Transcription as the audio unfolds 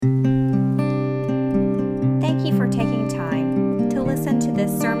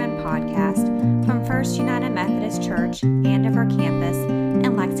podcast from First United Methodist Church, Andover campus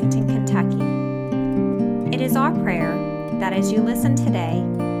in Lexington, Kentucky. It is our prayer that as you listen today,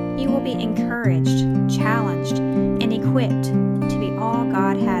 you will be encouraged, challenged, and equipped to be all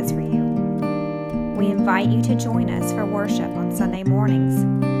God has for you. We invite you to join us for worship on Sunday mornings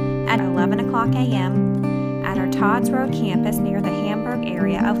at 11 o'clock a.m. at our Todd's Road campus near the Hamburg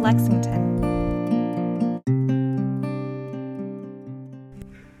area of Lexington.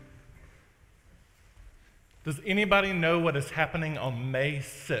 Does anybody know what is happening on May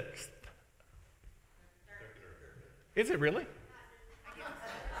 6th? Is it really?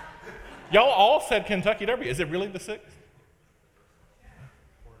 Y'all all said Kentucky Derby. Is it really the 6th?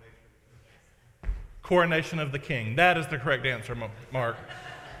 Coronation of the King. That is the correct answer, Mark.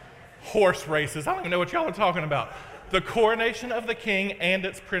 Horse races. I don't even know what y'all are talking about. The coronation of the King, and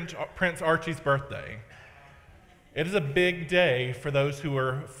it's Prince Archie's birthday. It is a big day for those who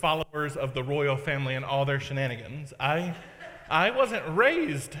are followers of the royal family and all their shenanigans. I wasn't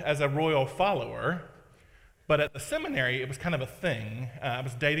raised as a royal follower, but at the seminary, it was kind of a thing. I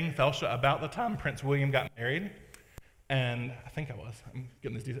was dating Felsha about the time Prince William got married, and I think I was. I'm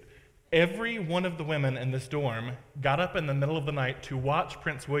getting these details. Every one of the women in this dorm got up in the middle of the night to watch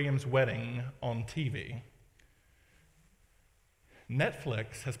Prince William's wedding on TV.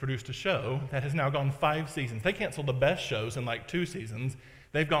 Netflix has produced a show that has now gone 5 seasons. They canceled the best shows in like 2 seasons.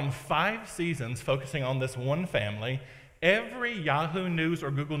 They've gone 5 seasons focusing on this one family. Every Yahoo News or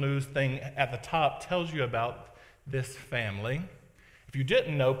Google News thing at the top tells you about this family. If you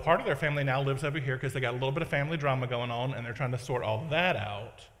didn't know, part of their family now lives over here because they got a little bit of family drama going on and they're trying to sort all that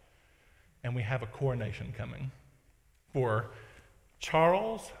out. And we have a coronation coming for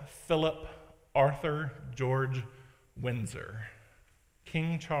Charles Philip Arthur George Windsor.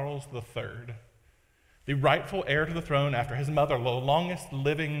 King Charles III, the rightful heir to the throne after his mother, the longest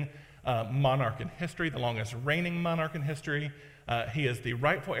living monarch in history, the longest reigning monarch in history. He is the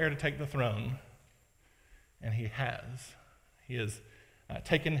rightful heir to take the throne, and he has. He has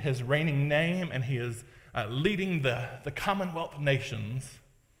taken his reigning name, and he is leading the Commonwealth nations.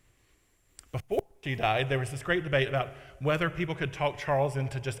 Before she died, there was this great debate about whether people could talk Charles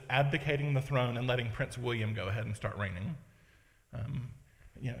into just abdicating the throne and letting Prince William go ahead and start reigning.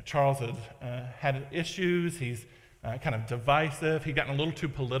 Charles had issues. He's kind of divisive. He'd gotten a little too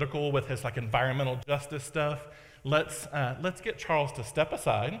political with his environmental justice stuff. Let's get Charles to step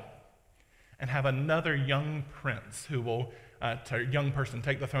aside and have another young prince who will, young person,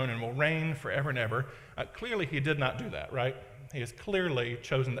 take the throne and will reign forever and ever. Clearly, he did not do that, right? He has clearly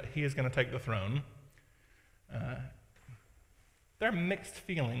chosen that he is going to take the throne. There are mixed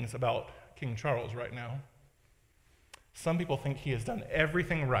feelings about King Charles right now. Some people think he has done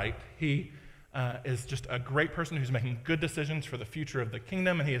everything right. He is just a great person who's making good decisions for the future of the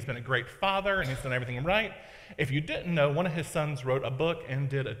kingdom, and he has been a great father, and he's done everything right. If you didn't know, one of his sons wrote a book and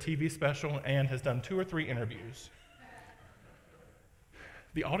did a TV special and has done 2 or 3 interviews.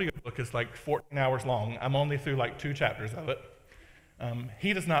 The audiobook is 14 hours long. I'm only through 2 chapters of it.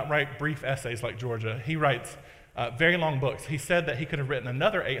 He does not write brief essays like Georgia. He writes very long books. He said that he could have written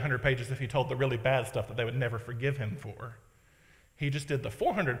another 800 pages if he told the really bad stuff that they would never forgive him for. He just did the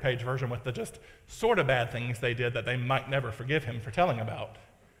 400-page version with the just sort of bad things they did that they might never forgive him for telling about.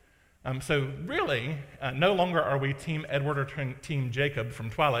 So really, no longer are we Team Edward or Team Jacob from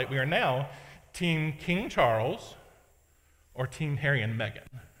Twilight. We are now Team King Charles or Team Harry and Meghan.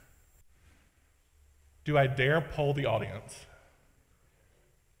 Do I dare poll the audience?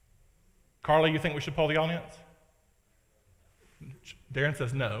 Carly, you think we should poll the audience? Darren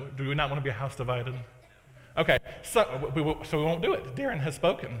says no. Do we not want to be a house divided? Okay, so we won't do it. Darren has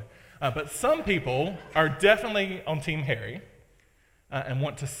spoken. But some people are definitely on Team Harry and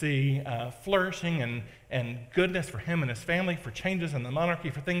want to see flourishing and goodness for him and his family, for changes in the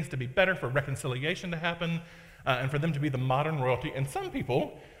monarchy, for things to be better, for reconciliation to happen, and for them to be the modern royalty. And some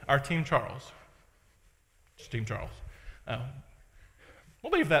people are Team Charles. It's Team Charles.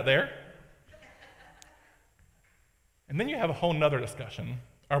 We'll leave that there. And then you have a whole nother discussion.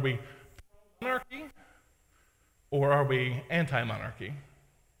 Are we pro-monarchy or are we anti-monarchy?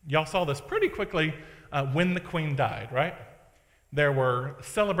 Y'all saw this pretty quickly when the Queen died, right? There were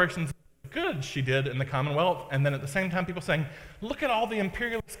celebrations of the good she did in the Commonwealth, and then at the same time people saying, look at all the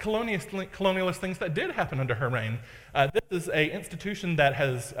imperialist, colonialist things that did happen under her reign. This is an institution that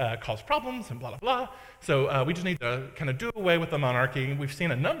has caused problems and blah, blah, blah. So we just need to kind of do away with the monarchy. We've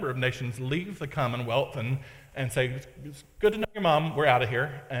seen a number of nations leave the Commonwealth and say, it's good to know your mom, we're out of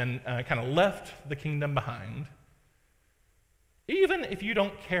here, and kind of left the kingdom behind. Even if you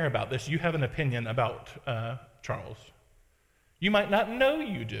don't care about this, you have an opinion about Charles. You might not know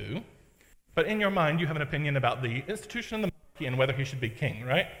you do, but in your mind you have an opinion about the institution of the monarchy and whether he should be king,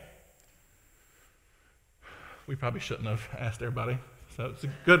 right? We probably shouldn't have asked everybody, so it's a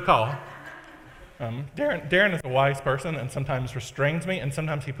good call. Darren is a wise person and sometimes restrains me, and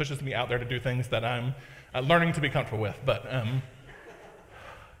sometimes he pushes me out there to do things that I'm learning to be comfortable with. But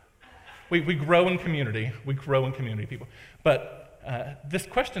we grow in community. We grow in community, people. But this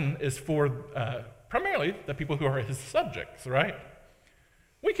question is for primarily the people who are his subjects, right?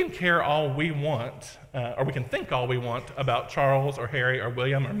 We can care all we want, or we can think all we want about Charles or Harry or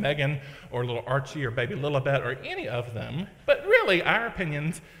William or Meghan or little Archie or baby Lilibet or any of them, but really our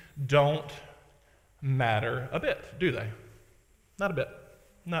opinions don't matter a bit, do they? Not a bit.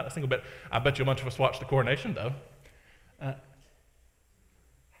 Not a single bit. I bet you a bunch of us watched the coronation, though.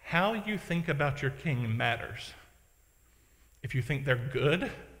 How you think about your king matters. If you think they're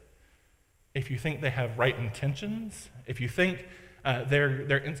good, if you think they have right intentions, if you think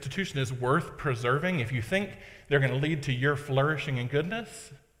their institution is worth preserving, if you think they're going to lead to your flourishing and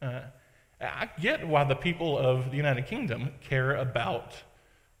goodness, I get why the people of the United Kingdom care about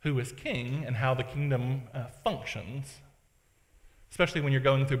who is king and how the kingdom functions, especially when you're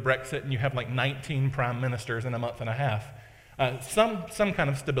going through Brexit and you have like 19 prime ministers in a month and a half. Some kind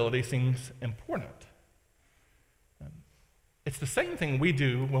of stability seems important. It's the same thing we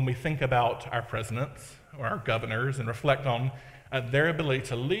do when we think about our presidents or our governors and reflect on their ability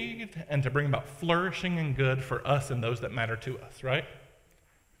to lead and to bring about flourishing and good for us and those that matter to us, right?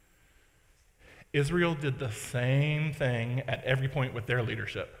 Israel did the same thing at every point with their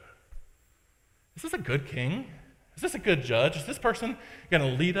leadership. Is this a good king? Is this a good judge? Is this person going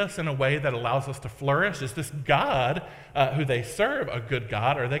to lead us in a way that allows us to flourish? Is this God who they serve a good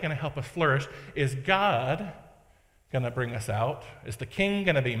God? Are they going to help us flourish? Is God going to bring us out? Is the king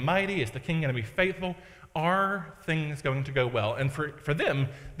going to be mighty? Is the king going to be faithful? Are things going to go well? And for them,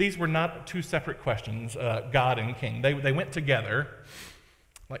 these were not two separate questions, God and king. They went together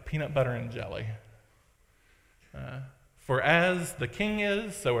like peanut butter and jelly. For as the king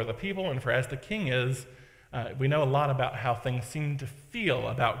is, so are the people, and for as the king is, we know a lot about how things seem to feel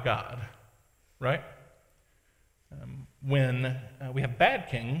about God, right? When we have bad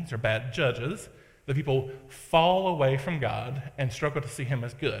kings or bad judges, the people fall away from God and struggle to see him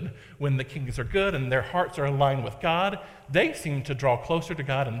as good. When the kings are good and their hearts are aligned with God, they seem to draw closer to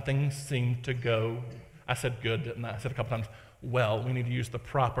God and things seem to go, I said good, didn't I? I said a couple times, well. We need to use the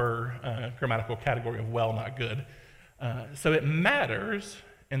proper grammatical category of well, not good. So it matters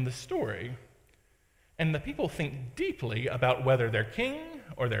in the story. And the people think deeply about whether their king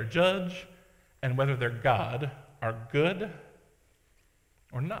or their judge and whether their God are good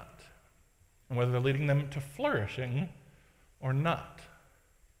or not, and whether they're leading them to flourishing or not.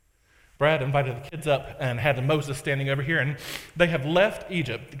 Brad invited the kids up and had Moses standing over here, and they have left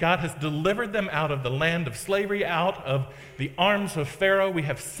Egypt. God has delivered them out of the land of slavery, out of the arms of Pharaoh. We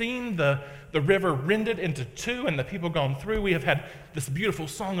have seen the river rended into two and the people gone through. We have had this beautiful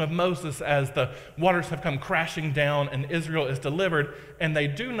song of Moses as the waters have come crashing down and Israel is delivered, and they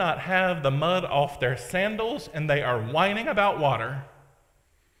do not have the mud off their sandals, and they are whining about water.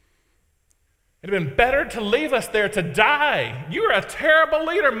 It'd have been better to leave us there to die. You're a terrible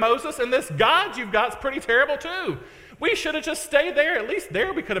leader, Moses, and this God you've got is pretty terrible too. We should have just stayed there. At least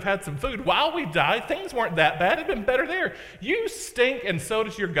there we could have had some food while we died. Things weren't that bad. It'd been better there. You stink, and so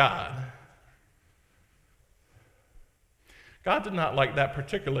does your God. God did not like that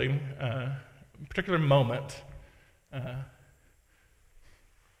particular moment.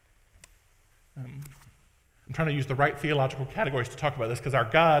 I'm trying to use the right theological categories to talk about this because our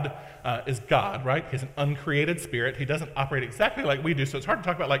God is God, right? He's an uncreated spirit. He doesn't operate exactly like we do, so it's hard to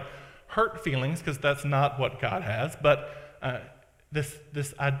talk about like hurt feelings because that's not what God has. But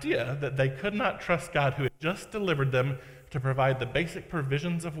this idea that they could not trust God who had just delivered them to provide the basic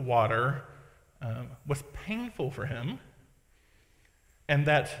provisions of water was painful for him, and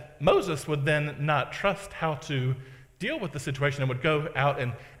that Moses would then not trust how to deal with the situation and would go out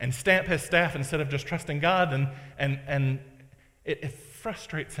and stamp his staff instead of just trusting God, and it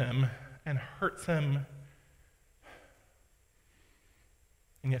frustrates him and hurts him,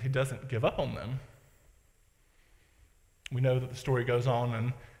 and yet he doesn't give up on them. We know that the story goes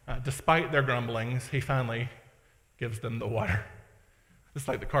on, and despite their grumblings, he finally gives them the water. It's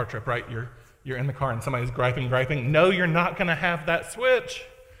like the car trip, right? You're in the car and somebody's griping. No, you're not going to have that switch.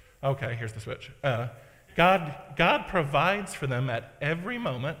 Okay, here's the switch. God provides for them at every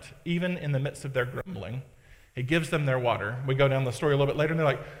moment, even in the midst of their grumbling. He gives them their water. We go down the story a little bit later, and they're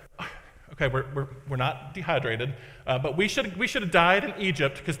like, okay, we're not dehydrated, but we should have died in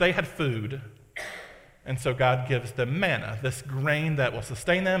Egypt because they had food. And so God gives them manna, this grain that will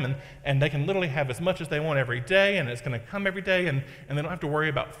sustain them, and they can literally have as much as they want every day, and it's going to come every day, and they don't have to worry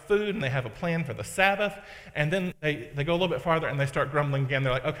about food, and they have a plan for the Sabbath. And then they go a little bit farther, and they start grumbling again.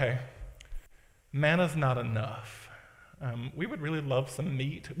 They're like, okay, manna's not enough. We would really love some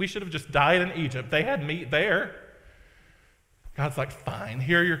meat. We should have just died in Egypt. They had meat there. God's like, fine,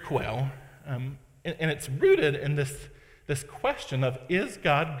 here are your quail. And it's rooted in this question of, is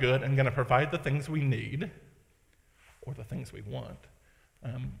God good and going to provide the things we need or the things we want?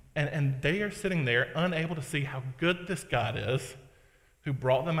 And they are sitting there unable to see how good this God is, who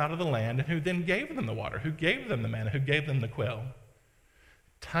brought them out of the land and who then gave them the water, who gave them the manna, who gave them the quail.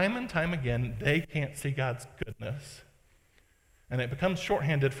 Time and time again, they can't see God's goodness. And it becomes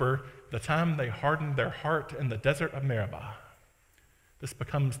shorthanded for the time they hardened their heart in the desert of Meribah. This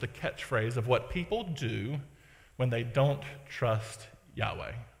becomes the catchphrase of what people do when they don't trust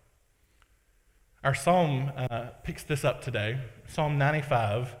Yahweh. Our psalm picks this up today. Psalm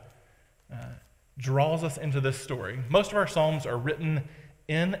 95 draws us into this story. Most of our psalms are written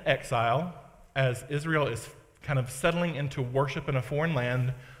in exile as Israel is kind of settling into worship in a foreign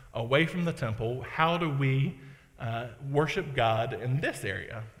land away from the temple. How do we worship God in this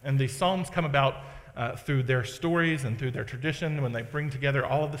area? And these psalms come about through their stories and through their tradition. When they bring together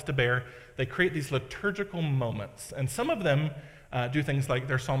all of this to bear, they create these liturgical moments. And some of them do things like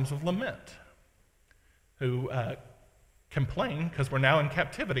they're psalms of lament, who complain because we're now in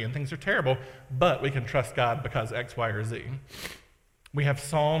captivity and things are terrible, but we can trust God because X, Y, or Z. We have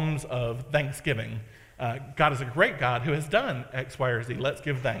psalms of thanksgiving. God is a great God who has done X, Y, or Z. Let's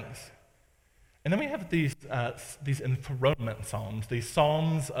give thanks. And then we have these enthronement psalms, these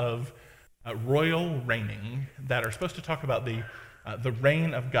psalms of royal reigning that are supposed to talk about the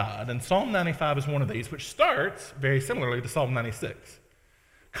reign of God. And Psalm 95 is one of these, which starts very similarly to Psalm 96.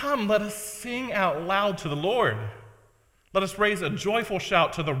 Come, let us sing out loud to the Lord. Let us raise a joyful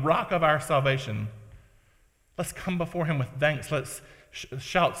shout to the rock of our salvation. Let's come before him with thanks. Let's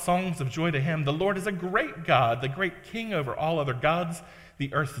shout songs of joy to him. The Lord is a great God, the great King over all other gods.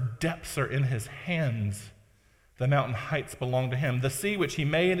 The earth's depths are in his hands. The mountain heights belong to him. The sea which he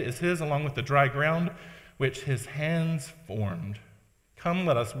made is his, along with the dry ground which his hands formed. Come,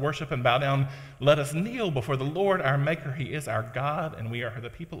 let us worship and bow down. Let us kneel before the Lord our Maker. He is our God, and we are the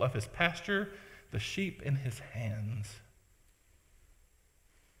people of his pasture, the sheep in his hands.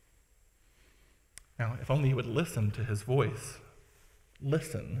 Now, if only you would listen to his voice.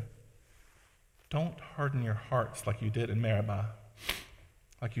 Listen. Don't harden your hearts like you did in Meribah,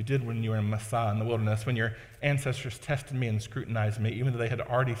 like you did when you were in Massah in the wilderness, when your ancestors tested me and scrutinized me, even though they had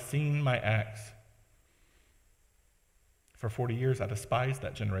already seen my acts. For 40 years, I despised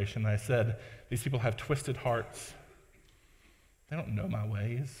that generation. I said, these people have twisted hearts. They don't know my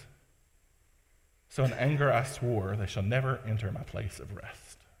ways. So in anger, I swore, they shall never enter my place of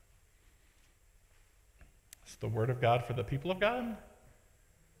rest. It's the word of God for the people of God.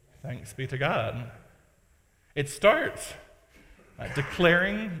 Thanks be to God. It starts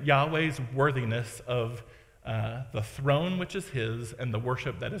declaring Yahweh's worthiness of the throne which is his and the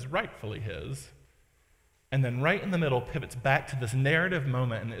worship that is rightfully his. And then right in the middle pivots back to this narrative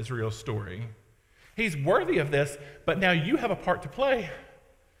moment in Israel's story. He's worthy of this, but now you have a part to play.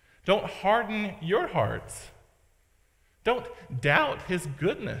 Don't harden your hearts. Don't doubt his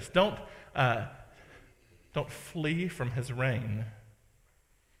goodness. Don't flee from his reign.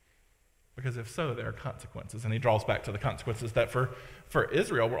 Because if so, there are consequences. And he draws back to the consequences that for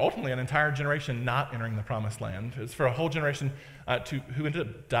Israel were ultimately an entire generation not entering the promised land. It's for a whole generation who ended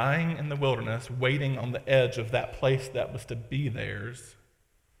up dying in the wilderness, waiting on the edge of that place that was to be theirs.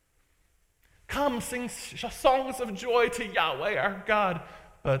 Come, sing songs of joy to Yahweh, our God,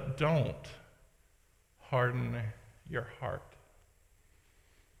 but don't harden your heart.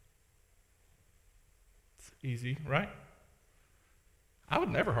 It's easy, right? I would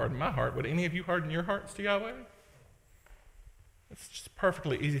never harden my heart. Would any of you harden your hearts to Yahweh? It's just a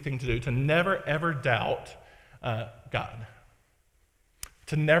perfectly easy thing to do, to never, ever doubt God.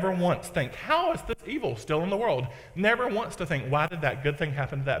 To never once think, how is this evil still in the world? Never once to think, why did that good thing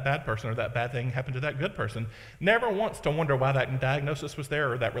happen to that bad person, or that bad thing happen to that good person? Never once to wonder why that diagnosis was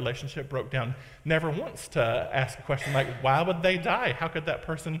there or that relationship broke down. Never once to ask a question like, why would they die? How could that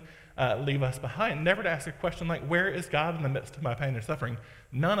person leave us behind? Never to ask a question like, where is God in the midst of my pain and suffering?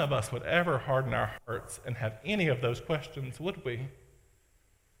 None of us would ever harden our hearts and have any of those questions, would we?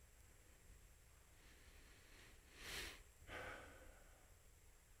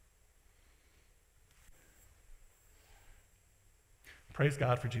 Praise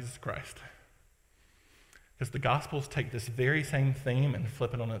God for Jesus Christ. Because the Gospels take this very same theme and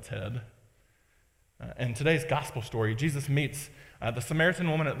flip it on its head. In today's gospel story, Jesus meets the Samaritan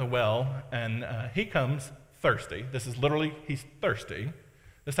woman at the well, and he comes thirsty. This is literally, he's thirsty.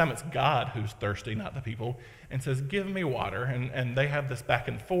 This time it's God who's thirsty, not the people, and says, give me water. And they have this back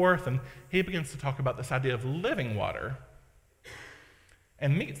and forth, and he begins to talk about this idea of living water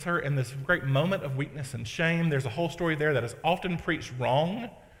and meets her in this great moment of weakness and shame. There's a whole story there that is often preached wrong.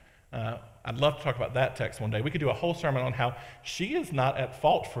 I'd love to talk about that text one day. We could do a whole sermon on how she is not at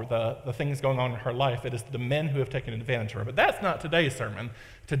fault for the things going on in her life. It is the men who have taken advantage of her. But that's not today's sermon.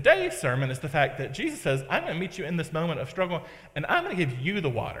 Today's sermon is the fact that Jesus says, I'm going to meet you in this moment of struggle, and I'm going to give you the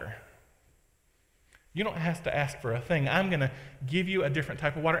water. You don't have to ask for a thing. I'm going to give you a different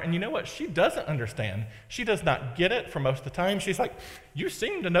type of water. And you know what? She doesn't understand. She does not get it for most of the time. She's like, you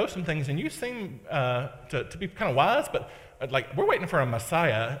seem to know some things, and you seem to be kind of wise, but like, we're waiting for a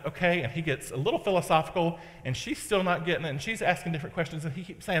Messiah, okay? And he gets a little philosophical, and she's still not getting it, and she's asking different questions, and he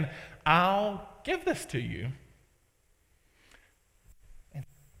keeps saying, I'll give this to you. And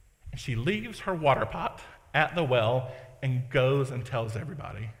she leaves her water pot at the well and goes and tells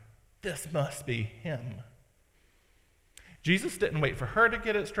everybody, this must be him. Jesus didn't wait for her to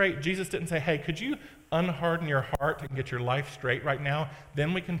get it straight. Jesus didn't say, hey, could you unharden your heart and get your life straight right now?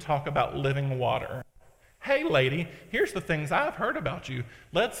 Then we can talk about living water. Hey, lady, here's the things I've heard about you.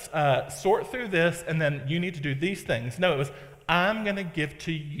 Let's sort through this, and then you need to do these things. No, it was, I'm going to give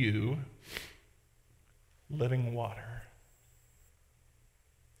to you living water.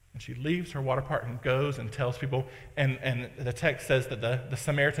 And she leaves her water pot and goes and tells people, and the text says that the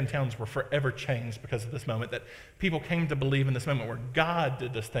Samaritan towns were forever changed because of this moment, that people came to believe in this moment where God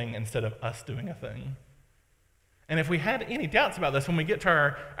did this thing instead of us doing a thing. And if we had any doubts about this, when we get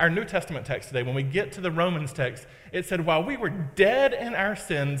to our New Testament text today, when we get to the Romans text, it said, while we were dead in our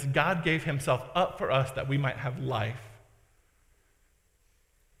sins, God gave himself up for us that we might have life.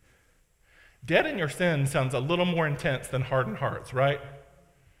 Dead in your sins sounds a little more intense than hardened hearts, right?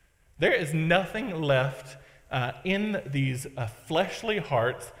 There is nothing left in these fleshly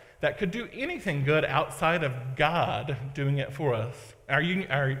hearts that could do anything good outside of God doing it for us. Our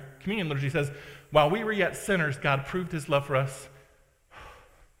communion liturgy says, while we were yet sinners, God proved his love for us.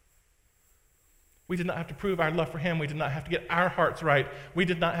 We did not have to prove our love for him. We did not have to get our hearts right. We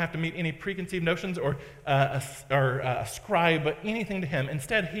did not have to meet any preconceived notions or ascribe anything to him.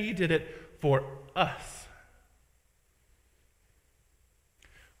 Instead, he did it for us.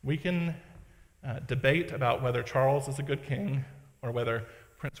 We can debate about whether Charles is a good king or whether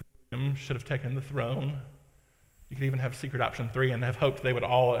Prince William should have taken the throne. You could even have secret option 3 and have hoped they would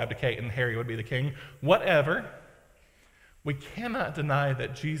all abdicate and Harry would be the king. Whatever. We cannot deny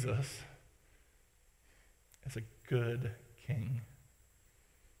that Jesus is a good king.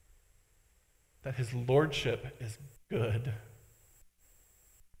 That his lordship is good.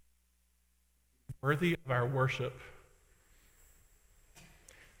 Worthy of our worship.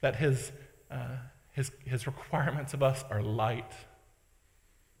 That his requirements of us are light.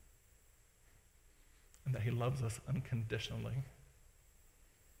 And that he loves us unconditionally.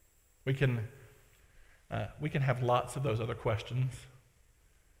 We can have lots of those other questions.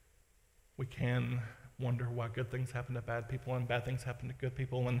 We can wonder why good things happen to bad people and bad things happen to good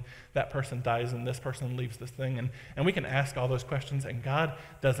people, and that person dies and this person leaves this thing. And we can ask all those questions, and God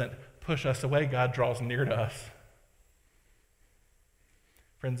doesn't push us away. God draws near to us.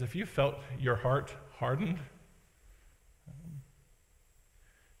 Friends, if you felt your heart hardened,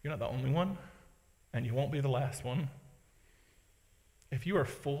 you're not the only one. And you won't be the last one. If you are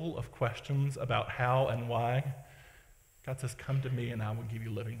full of questions about how and why, God says, come to me and I will give you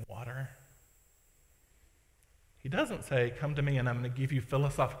living water. He doesn't say, come to me and I'm going to give you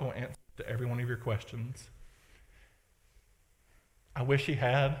philosophical answers to every one of your questions. I wish he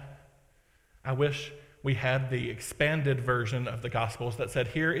had. I wish we had the expanded version of the Gospels that said,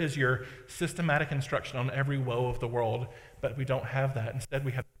 here is your systematic instruction on every woe of the world, but we don't have that. Instead,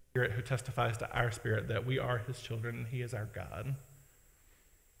 we have Spirit who testifies to our spirit that we are his children and he is our God.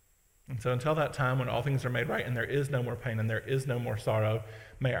 And so until that time when all things are made right and there is no more pain and there is no more sorrow,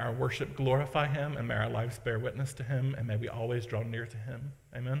 may our worship glorify him and may our lives bear witness to him and may we always draw near to him.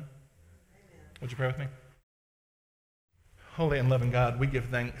 Amen? Amen. Would you pray with me? Holy and loving God, we give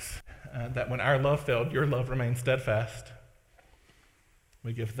thanks that when our love failed, your love remained steadfast.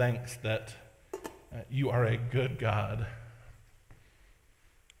 We give thanks that you are a good God.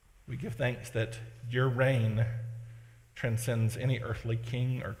 We give thanks that your reign transcends any earthly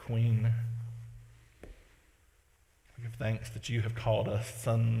king or queen. We give thanks that you have called us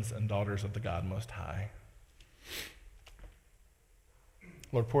sons and daughters of the God Most High.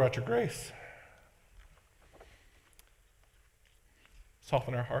 Lord, pour out your grace.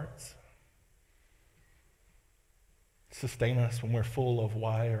 Soften our hearts. sustain us when we're full of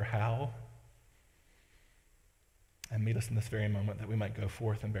why or how, and meet us in this very moment that we might go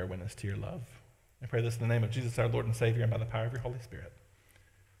forth and bear witness to your love. I pray this in the name of Jesus, our Lord and Savior, and by the power of your Holy Spirit.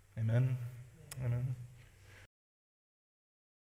 Amen. Amen.